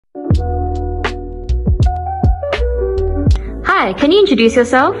Hi, can you introduce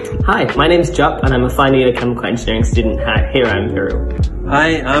yourself? Hi, my name's Jup and I'm a final year chemical engineering student here at Imperial.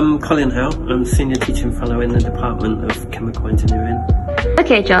 Hi, I'm Colin Hale. I'm Senior Teaching Fellow in the Department of Chemical Engineering.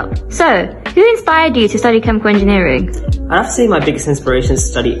 Okay, Jup. So, who inspired you to study chemical engineering? I have to say my biggest inspiration to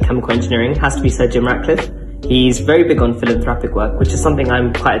study chemical engineering has to be Sir Jim Ratcliffe. He's very big on philanthropic work, which is something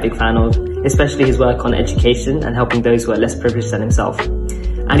I'm quite a big fan of, especially his work on education and helping those who are less privileged than himself.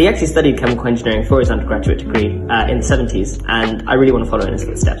 And he actually studied chemical engineering for his undergraduate degree in the 70s, and I really want to follow in his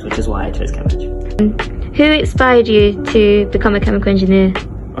footsteps, which is why I chose ChemEng. Who inspired you to become a chemical engineer?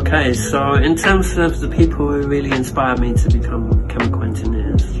 Okay, so in terms of the people who really inspired me to become chemical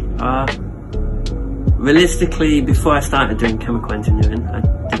engineers, realistically, before I started doing chemical engineering, I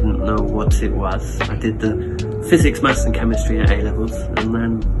didn't know what it was. I did the physics, maths and chemistry at A-levels, and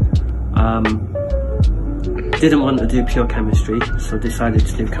then didn't want to do pure chemistry, so decided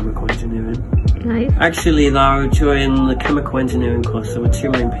to do chemical engineering. Nice. Actually though, during the chemical engineering course, there were two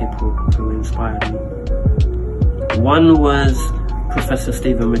main people who inspired me. One was Professor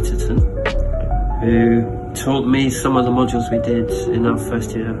Stephen Richardson, who taught me some of the modules we did in our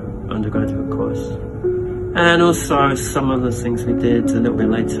first year undergraduate course, and also some of the things we did a little bit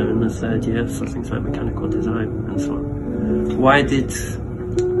later in the third year, so things like mechanical design and so on. Why did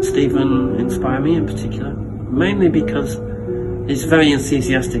Stephen inspire me in particular? Mainly because he's very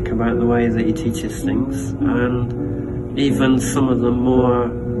enthusiastic about the way that he teaches things, and even some of the more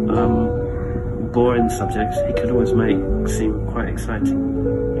boring subjects he could always make seem quite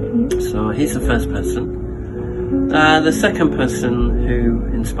exciting. So he's the first person. The second person who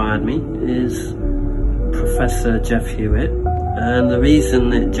inspired me is Professor Jeff Hewitt, and the reason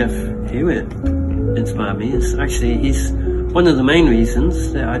that Jeff Hewitt inspired me is actually he's one of the main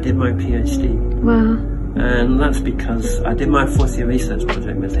reasons that I did my PhD. Wow. And that's because I did my fourth year research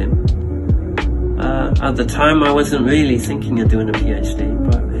project with him. At the time I wasn't really thinking of doing a PhD,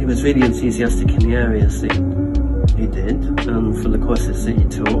 but he was really enthusiastic in the areas that he did and for the courses that he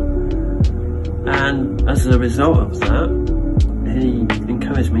taught. And as a result of that, he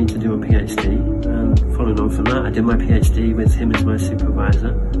encouraged me to do a PhD, and following on from that I did my PhD with him as my supervisor,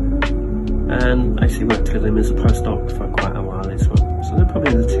 and actually worked with him as a postdoc for quite a while as well. So they're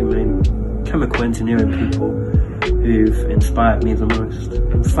probably the two main chemical engineering people who've inspired me the most.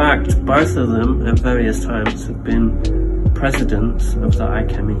 In fact, both of them at various times have been presidents of the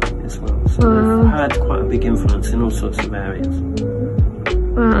ChemEng as well. So wow. They've had quite a big influence in all sorts of areas.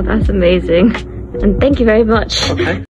 Wow, that's amazing. And thank you very much. Okay.